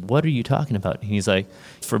Mark's like, what are you talking about? And he's like,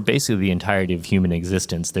 for basically the entirety of human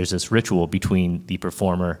existence, there's this ritual between the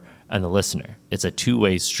performer and the listener. It's a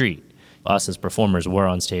two-way street. us as performers, we're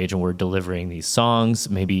on stage and we're delivering these songs.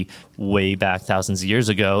 Maybe way back thousands of years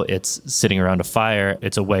ago, it's sitting around a fire.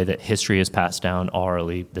 It's a way that history is passed down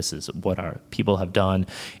orally. This is what our people have done.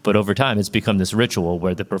 But over time, it's become this ritual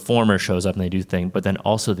where the performer shows up and they do things, but then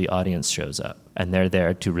also the audience shows up and they're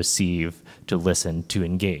there to receive, to listen, to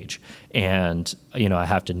engage. And, I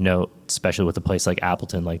have to note, especially with a place like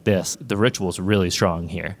Appleton like this, the ritual is really strong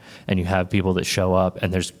here. And you have people that show up,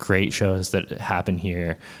 and there's great shows that happen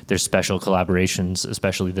here. There's special collaborations,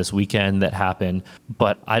 especially this weekend, that happen.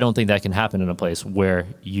 But I don't think that can happen in a place where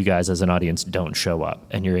you guys as an audience don't show up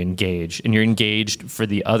and you're engaged. And you're engaged for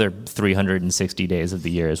the other 360 days of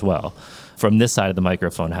the year as well. From this side of the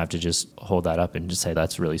microphone, I have to just hold that up and just say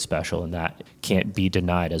that's really special, and that can't be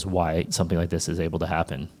denied as why something like this is able to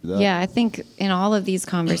happen. Yeah, I think in all of these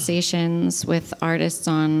conversations with artists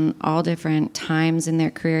on all different times in their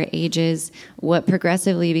career ages, what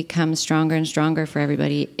progressively becomes stronger and stronger for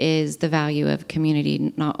everybody is the value of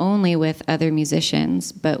community, not only with other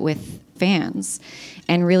musicians, but with fans,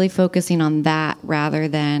 and really focusing on that rather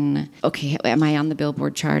than, okay, am I on the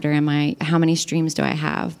Billboard chart, or how many streams do I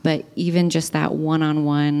have? But even just that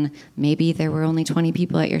one-on-one, maybe there were only 20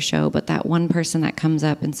 people at your show, but that one person that comes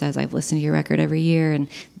up and says, I've listened to your record every year, and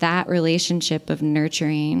that relationship of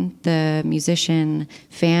nurturing the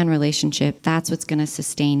musician-fan relationship, that's what's going to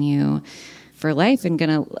sustain you for life and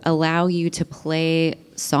going to allow you to play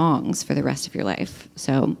songs for the rest of your life.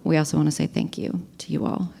 So we also want to say thank you to you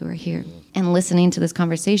all who are here and listening to this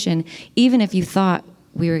conversation, even if you thought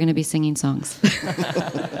we were going to be singing songs.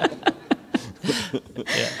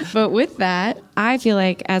 But with that, I feel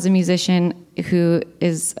like as a musician who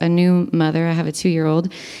is a new mother, I have a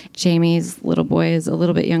 2-year-old. Jamie's little boy is a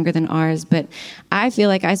little bit younger than ours, but I feel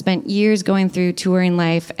like I spent years going through touring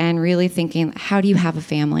life and really thinking, how do you have a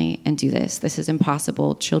family and do this? This is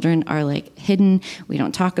impossible. Children are like hidden. We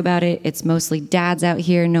don't talk about it. It's mostly dads out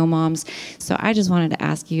here, no moms. So I just wanted to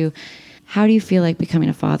ask you, how do you feel like becoming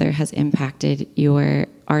a father has impacted your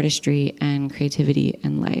artistry and creativity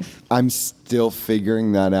and life? I'm still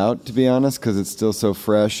figuring that out, to be honest, because it's still so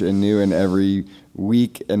fresh and new, and every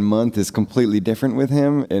week and month is completely different with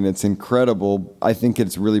him, and it's incredible. I think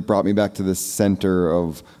it's really brought me back to the center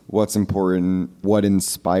of what's important, what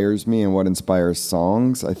inspires me, and what inspires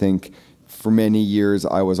songs. I think for many years,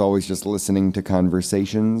 I was always just listening to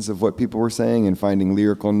conversations of what people were saying and finding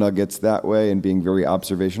lyrical nuggets that way and being very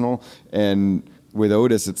observational. And with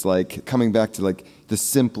Otis, it's like coming back to like the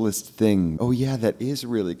simplest thing. Oh yeah, that is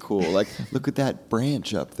really cool. Like, look at that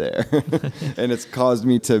branch up there. And it's caused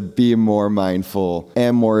me to be more mindful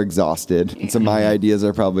and more exhausted. And so my ideas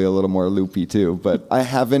are probably a little more loopy too. But I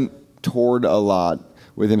haven't toured a lot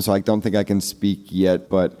with him, so I don't think I can speak yet,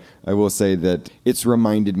 but I will say that it's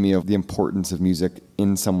reminded me of the importance of music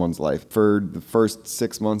in someone's life. For the first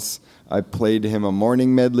 6 months, I played him a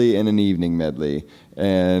morning medley and an evening medley,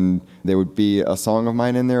 and there would be a song of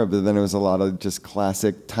mine in there, but then it was a lot of just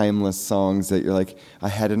classic, timeless songs that you're like, I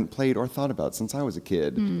hadn't played or thought about since I was a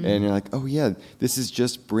kid. And you're like, oh yeah, this is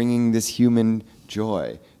just bringing this human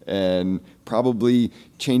joy and probably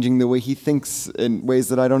changing the way he thinks in ways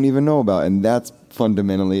that I don't even know about. And that's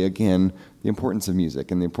fundamentally, again, the importance of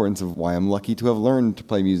music and the importance of why I'm lucky to have learned to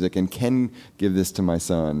play music and can give this to my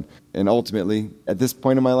son. And ultimately, at this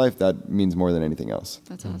point in my life, that means more than anything else.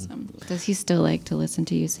 That's awesome. Does he still like to listen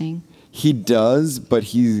to you sing? He does, but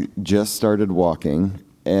he just started walking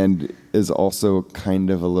and is also kind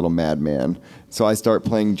of a little madman. So I start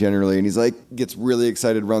playing generally, and he's like, gets really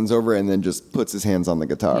excited, runs over, and then just puts his hands on the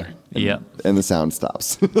guitar. Yeah. And the sound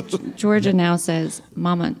stops. Georgia now says,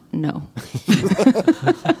 Mama, no.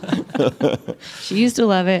 She used to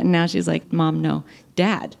love it, and now she's like, Mom, no.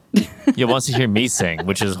 Dad. Yeah, wants to hear me sing,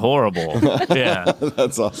 which is horrible. Yeah.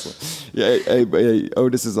 That's awesome. Yeah,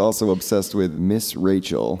 Otis is also obsessed with Miss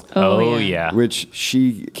Rachel. Oh, yeah. Which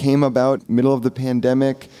she came about middle of the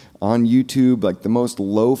pandemic on YouTube, like the most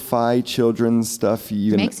lo-fi children's stuff.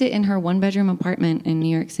 Makes it in her one-bedroom apartment in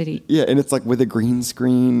New York City. Yeah, and it's like with a green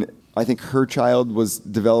screen. I think her child was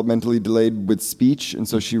developmentally delayed with speech, and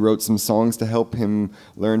so she wrote some songs to help him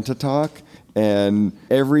learn to talk. And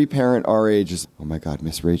every parent our age is, oh my God,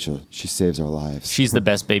 Miss Rachel, she saves our lives. She's the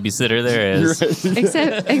best babysitter there is.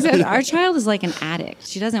 Except our child is like an addict.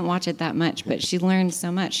 She doesn't watch it that much, but she learns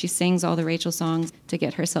so much. She sings all the Rachel songs to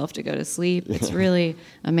get herself to go to sleep. It's really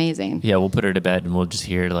amazing. Yeah, we'll put her to bed and we'll just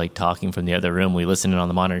hear like talking from the other room. We listen in on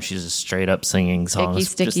the monitor. She's just straight up singing songs.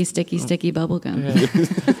 Sticky bubblegum.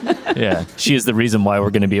 Yeah. Yeah, she is the reason why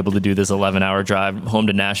we're going to be able to do this 11-hour drive home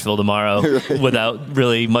to Nashville tomorrow without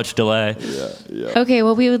really much delay. Yeah. Okay,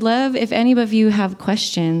 well, we would love if any of you have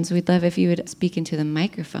questions. We'd love if you would speak into the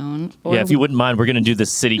microphone. Or Yeah, if you wouldn't mind, we're going to do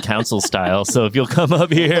this city council style. So if you'll come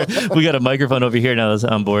up here, we got a microphone over here now that's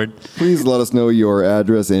on board. Please let us know your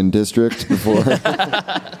address and district before.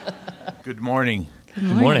 Good morning. Good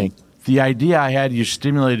morning. The idea I had, you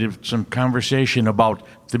stimulated some conversation about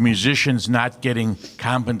the musicians not getting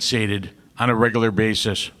compensated on a regular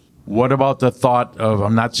basis. What about the thought of,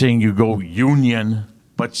 I'm not saying you go union,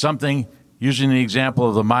 but something, using the example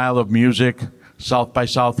of the Mile of Music, South by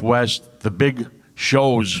Southwest, the big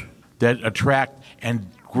shows that attract and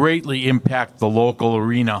greatly impact the local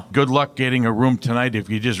arena. Good luck getting a room tonight if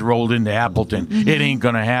you just rolled into Appleton. It ain't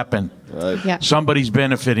going to happen. Right. Yeah. Somebody's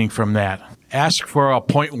benefiting from that. Ask for a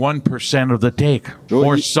 0.1% of the take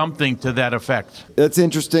or something to that effect. That's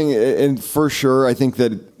interesting, and for sure, I think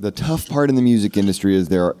that the tough part in the music industry is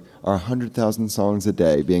there are 100,000 songs a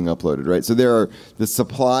day being uploaded, right? So there are the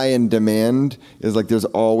supply and demand is like there's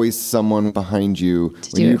always someone behind you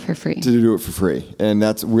To do it for free. To do it for free, and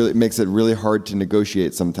that's really makes it really hard to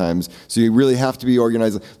negotiate sometimes. So you really have to be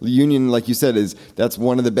organized. The union, like you said, that's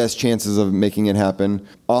one of the best chances of making it happen.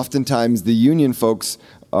 Oftentimes, the union folks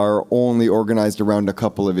are only organized around a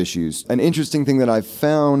couple of issues. An interesting thing that I've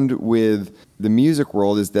found with the music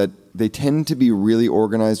world is that they tend to be really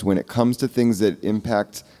organized when it comes to things that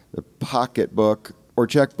impact their pocketbook or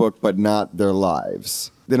checkbook, but not their lives.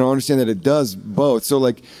 They don't understand that it does both. So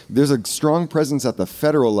like there's a strong presence at the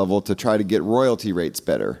federal level to try to get royalty rates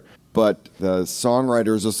better. But the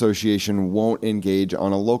Songwriters Association won't engage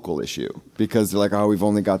on a local issue because they're like, oh, we've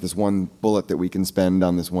only got this one bullet that we can spend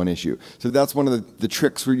on this one issue. So that's one of the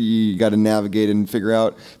tricks where you got to navigate and figure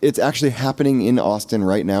out. It's actually happening in Austin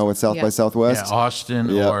right now with South by Southwest. Yeah, Austin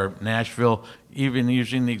or Nashville, even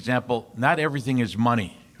using the example, not everything is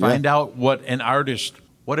money. Find out what an artist,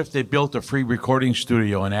 what if they built a free recording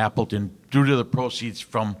studio in Appleton due to the proceeds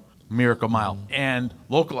from Miracle Mile. And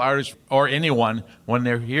local artists or anyone, when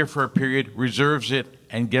they're here for a period, reserves it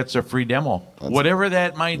and gets a free demo. Whatever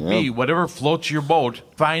that might be, whatever floats your boat,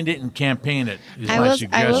 find it and campaign it is my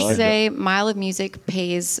suggestion. I will say Mile of Music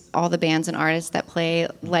pays all the bands and artists that play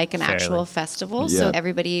like an actual festival. Yeah. So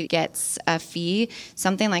everybody gets a fee.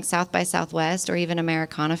 Something like South by Southwest or even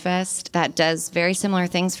Americana Fest that does very similar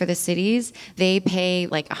things for the cities, they pay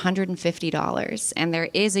like $150. And there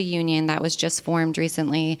is a union that was just formed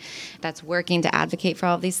recently that's working to advocate for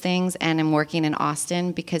all of these things, and I'm working in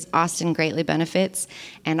Austin because Austin greatly benefits,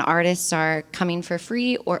 and artists are coming for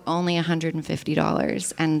free or only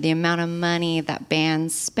 $150. And the amount of money that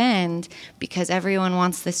bands spend, because everyone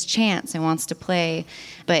wants this chance and wants to play,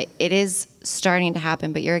 but it is starting to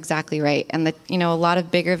happen. But you're exactly right. And a lot of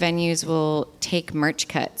bigger venues will take merch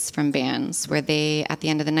cuts from bands where they, at the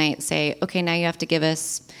end of the night, say, okay, now you have to give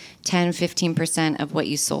us 10-15% of what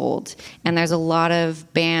you sold. And there's a lot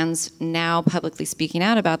of bands now publicly speaking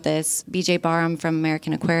out about this. BJ Barham from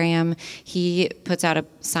American Aquarium, he puts out a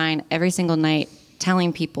sign every single night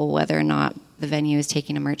telling people whether or not the venue is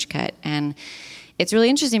taking a merch cut. And it's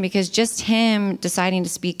really interesting because just him deciding to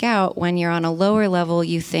speak out, when you're on a lower level,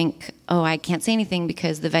 you think, oh, I can't say anything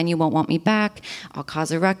because the venue won't want me back. I'll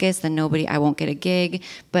cause a ruckus, then I won't get a gig.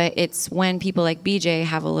 But it's when people like BJ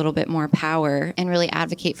have a little bit more power and really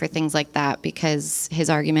advocate for things like that, because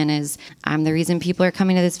his argument is, I'm the reason people are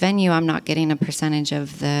coming to this venue. I'm not getting a percentage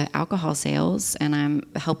of the alcohol sales, and I'm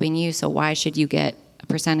helping you, so why should you get a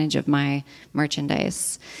percentage of my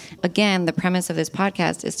merchandise? Again, the premise of this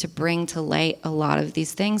podcast is to bring to light a lot of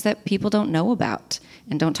these things that people don't know about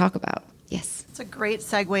and don't talk about. Yes. It's a great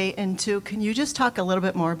segue into, can you just talk a little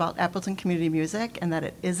bit more about Appleton Community Music and that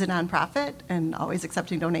it is a nonprofit and always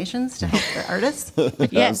accepting donations to help their artists?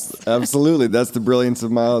 Yes. Absolutely. That's the brilliance of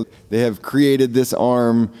Mile. They have created this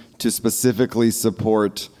arm to specifically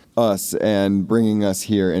support us and bringing us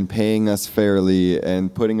here and paying us fairly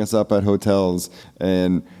and putting us up at hotels.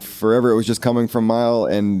 And forever it was just coming from Mile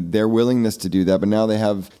and their willingness to do that. But now they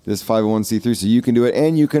have this 501c3, so you can do it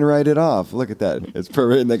and you can write it off. Look at that. It's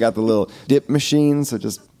perfect. And they got the little dip machine, so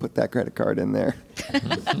just put that credit card in there.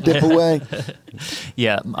 Dip away.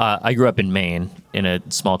 Yeah, I grew up in Maine in a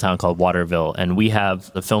small town called Waterville, and we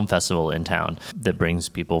have a film festival in town that brings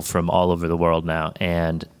people from all over the world now,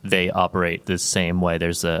 and they operate the same way.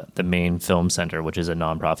 There's the Maine Film Center, which is a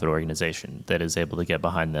nonprofit organization that is able to get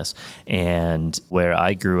behind this. And where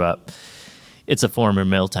I grew up, it's a former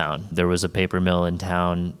mill town. There was a paper mill in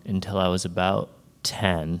town until I was about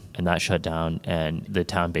 2010, and that shut down, and the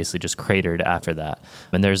town basically just cratered after that.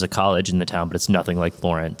 And there's a college in the town, but it's nothing like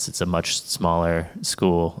Florence. It's a much smaller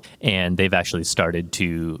school, and they've actually started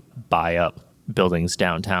to buy up buildings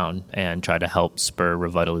downtown and try to help spur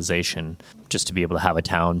revitalization, just to be able to have a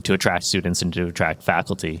town to attract students and to attract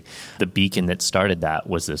faculty. The beacon that started that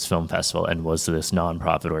was this film festival and was this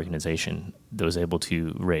nonprofit organization that was able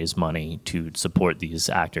to raise money to support these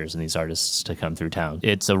actors and these artists to come through town.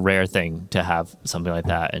 It's a rare thing to have something like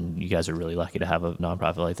that, and you guys are really lucky to have a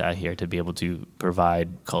nonprofit like that here to be able to provide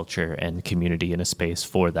culture and community in a space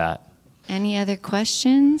for that. Any other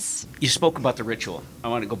questions? You spoke about the ritual. I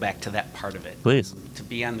want to go back to that part of it. Please. To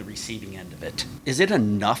be on the receiving end of it. Is it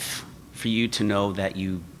enough for you to know that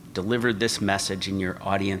you delivered this message and your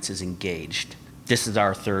audience is engaged? This is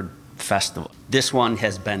our third festival. This one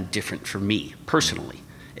has been different for me personally.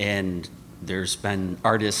 And there's been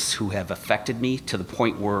artists who have affected me to the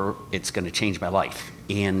point where it's going to change my life.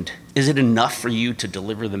 And is it enough for you to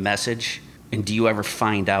deliver the message? And do you ever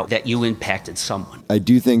find out that you impacted someone? I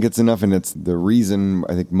do think it's enough, and it's the reason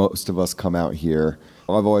I think most of us come out here.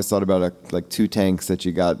 I've always thought about like two tanks that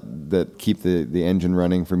you got that keep the engine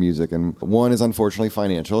running for music. And one is unfortunately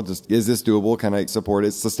financial. Just, is this doable? Can I support it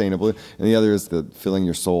sustainably? And the other is the filling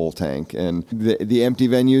your soul tank. And the empty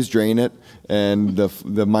venues drain it, and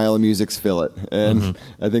the mile of musics fill it. And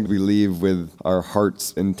I think we leave with our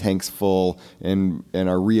hearts and tanks full and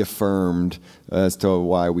are reaffirmed as to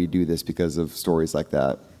why we do this because of stories like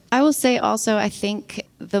that. I will say also, I think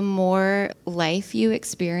the more life you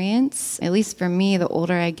experience, at least for me, the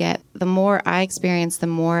older I get, the more I experience, the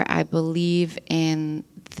more I believe in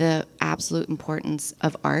the absolute importance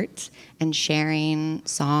of art and sharing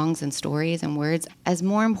songs and stories and words as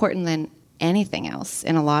more important than anything else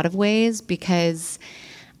in a lot of ways, because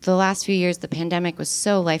the last few years, the pandemic was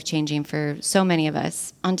so life-changing for so many of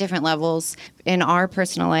us on different levels. In our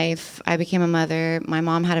personal life, I became a mother. My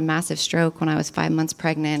mom had a massive stroke when I was 5 months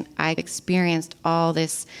pregnant. I experienced all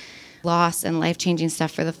this loss and life-changing stuff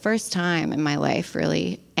for the first time in my life,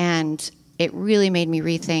 really. And it really made me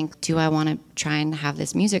rethink, do I want to try and have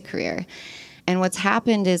this music career? And what's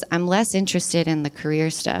happened is I'm less interested in the career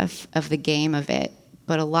stuff of the game of it,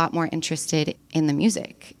 but a lot more interested in the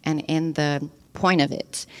music and in the point of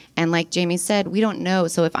it. And like Jamie said, we don't know.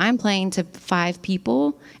 So if I'm playing to 5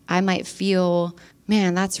 people, I might feel,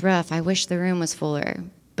 man, that's rough. I wish the room was fuller.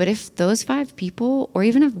 But if those 5 people, or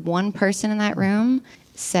even if one person in that room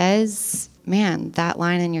says, man, that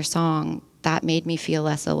line in your song, that made me feel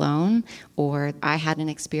less alone, or I had an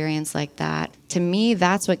experience like that. To me,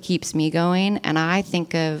 that's what keeps me going. And I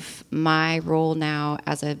think of my role now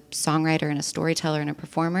as a songwriter and a storyteller and a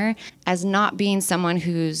performer as not being someone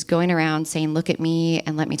who's going around saying, look at me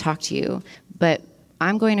and let me talk to you. But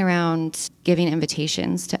I'm going around giving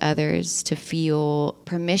invitations to others to feel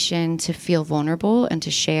permission to feel vulnerable and to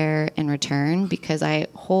share in return, because I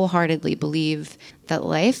wholeheartedly believe that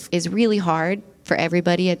life is really hard for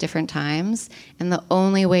everybody at different times, and the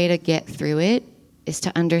only way to get through it is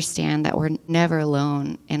to understand that we're never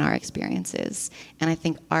alone in our experiences. And I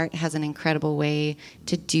think art has an incredible way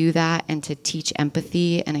to do that and to teach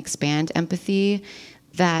empathy and expand empathy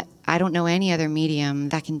that I don't know any other medium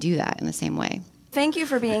that can do that in the same way. Thank you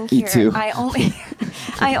for being here. Me too.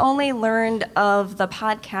 I only learned of the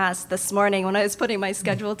podcast this morning when I was putting my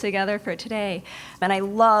schedule together for today. And I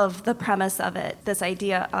love the premise of it, this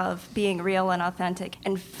idea of being real and authentic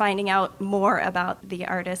and finding out more about the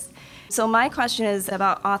artist. So my question is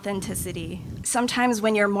about authenticity. Sometimes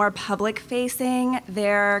when you're more public facing,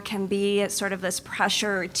 there can be sort of this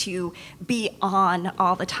pressure to be on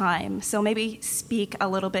all the time. So maybe speak a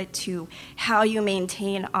little bit to how you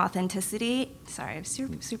maintain authenticity. Sorry, I'm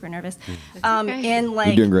super nervous. In like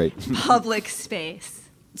You're doing great. public space.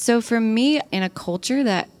 So for me, in a culture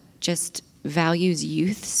that just values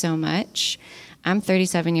youth so much, I'm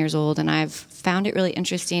 37 years old, and I've found it really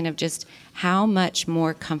interesting of just how much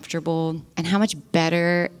more comfortable and how much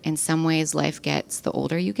better in some ways life gets the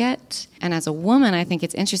older you get. And as a woman, I think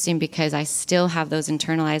it's interesting because I still have those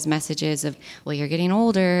internalized messages of, well, you're getting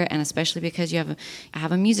older, and especially because you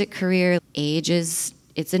have a music career, age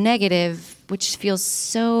it's a negative, which feels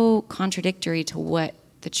so contradictory to what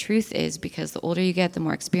the truth is, because the older you get, the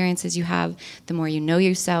more experiences you have, the more you know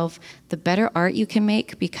yourself, the better art you can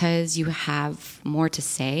make because you have more to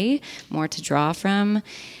say, more to draw from.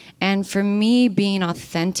 And for me, being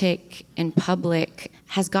authentic in public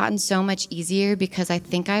has gotten so much easier because I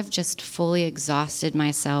think I've just fully exhausted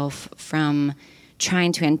myself from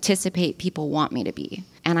trying to anticipate people want me to be.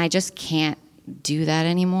 And I just can't do that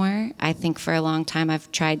anymore. I think for a long time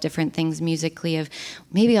I've tried different things musically of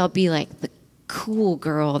maybe I'll be like the cool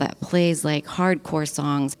girl that plays like hardcore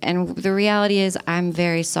songs. And the reality is I'm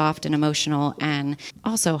very soft and emotional and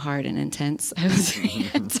also hard and intense, I would say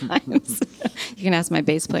at times. You can ask my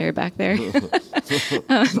bass player back there.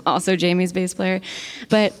 Also Jamie's bass player.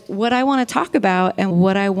 But what I want to talk about and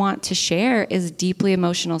what I want to share is deeply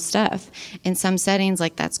emotional stuff. In some settings,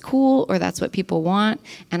 like that's cool or that's what people want,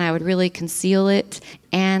 and I would really conceal it.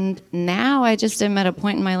 And now I just am at a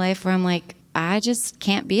point in my life where I'm like, I just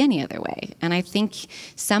can't be any other way. And I think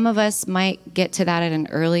some of us might get to that at an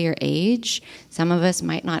earlier age. Some of us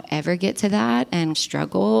might not ever get to that and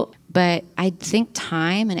struggle. But I think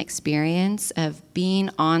time and experience of being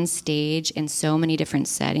on stage in so many different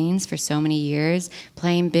settings for so many years,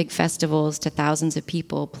 playing big festivals to thousands of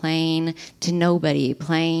people, playing to nobody,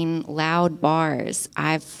 playing loud bars,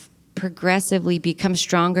 I've progressively become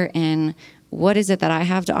stronger in what is it that I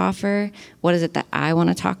have to offer? What is it that I want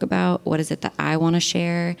to talk about? What is it that I want to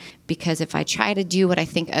share? Because if I try to do what I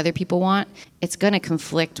think other people want, it's going to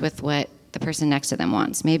conflict with what the person next to them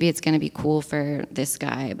wants. Maybe it's going to be cool for this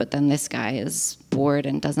guy, but then this guy is bored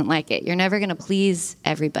and doesn't like it. You're never going to please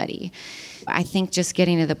everybody. I think just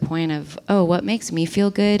getting to the point of, oh, what makes me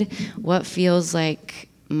feel good? What feels like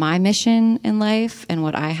my mission in life and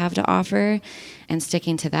what I have to offer, and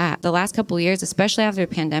sticking to that. The last couple of years, especially after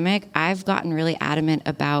the pandemic, I've gotten really adamant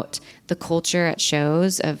about the culture at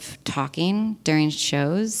shows of talking during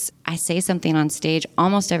shows. I say something on stage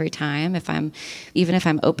almost every time, even if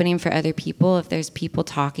I'm opening for other people, if there's people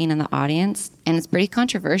talking in the audience, and it's pretty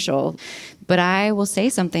controversial, but I will say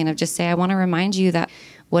something of just say, I want to remind you that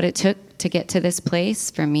what it took to get to this place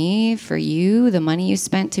for me, for you, the money you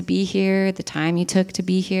spent to be here, the time you took to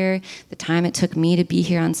be here, the time it took me to be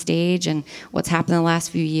here on stage, and what's happened in the last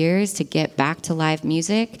few years to get back to live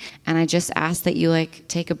music. And I just ask that you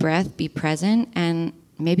take a breath, be present, and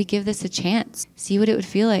maybe give this a chance. See what it would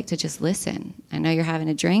feel like to just listen. I know you're having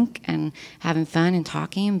a drink and having fun and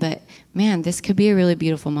talking, but man, this could be a really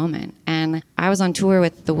beautiful moment. And I was on tour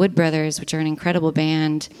with the Wood Brothers, which are an incredible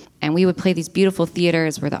band, and we would play these beautiful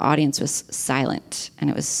theaters where the audience was silent. And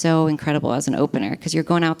it was so incredible as an opener because you're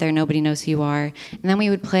going out there, nobody knows who you are. And then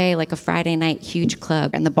we would play like a Friday night huge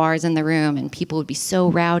club, and the bar's in the room, and people would be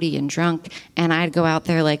so rowdy and drunk. And I'd go out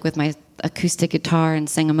there with my acoustic guitar and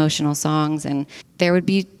sing emotional songs, and there would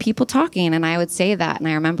be people talking, and I would say that. And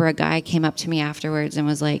I remember a guy came up to me afterwards and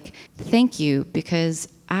was like, thank you, because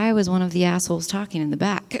I was one of the assholes talking in the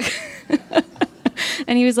back.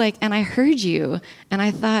 And he was like, and I heard you, and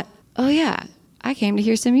I thought, oh yeah, I came to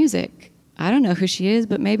hear some music. I don't know who she is,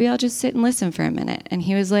 but maybe I'll just sit and listen for a minute. And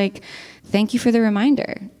he was like, thank you for the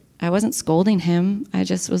reminder. I wasn't scolding him. I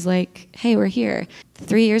just was like, hey, we're here.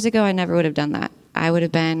 3 years ago, I never would have done that. I would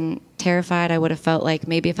have been terrified. I would have felt like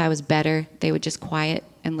maybe if I was better, they would just quiet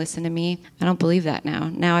and listen to me. I don't believe that now.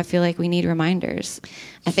 Now I feel like we need reminders.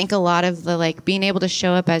 I think a lot of the being able to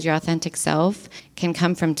show up as your authentic self can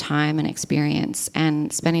come from time and experience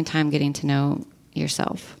and spending time getting to know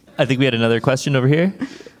yourself. I think we had another question over here.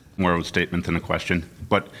 More of a statement than a question,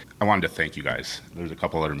 but I wanted to thank you guys. There's a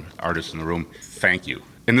couple other artists in the room. Thank you.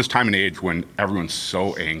 In this time and age when everyone's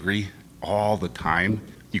so angry all the time,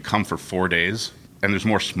 you come for 4 days, and there's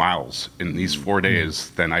more smiles in these 4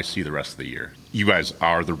 days than I see the rest of the year. You guys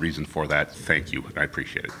are the reason for that. Thank you, and I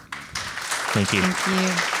appreciate it. Thank you. Thank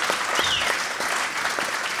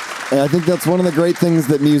you. And I think that's one of the great things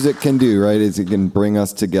that music can do, right? Is it can bring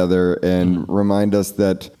us together and remind us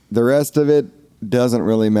that the rest of it doesn't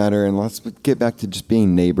really matter, and let's get back to just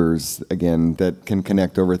being neighbors again that can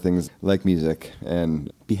connect over things like music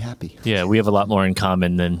and be happy. Yeah, we have a lot more in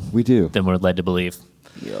common than we're led to believe.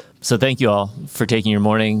 Yep. So thank you all for taking your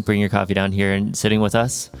morning, bringing your coffee down here and sitting with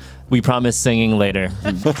us. We promise singing later.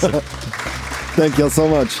 Thank you all so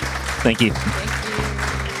much. Thank you.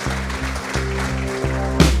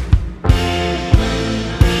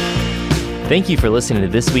 Thank you for listening to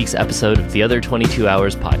this week's episode of the Other 22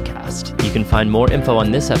 Hours podcast. You can find more info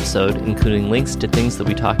on this episode, including links to things that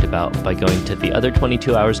we talked about, by going to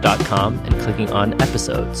theother22hours.com and clicking on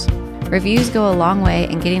episodes. Reviews go a long way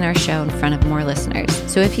in getting our show in front of more listeners.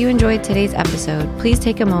 So if you enjoyed today's episode, please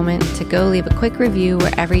take a moment to go leave a quick review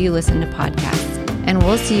wherever you listen to podcasts. And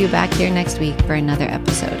we'll see you back here next week for another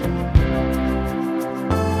episode.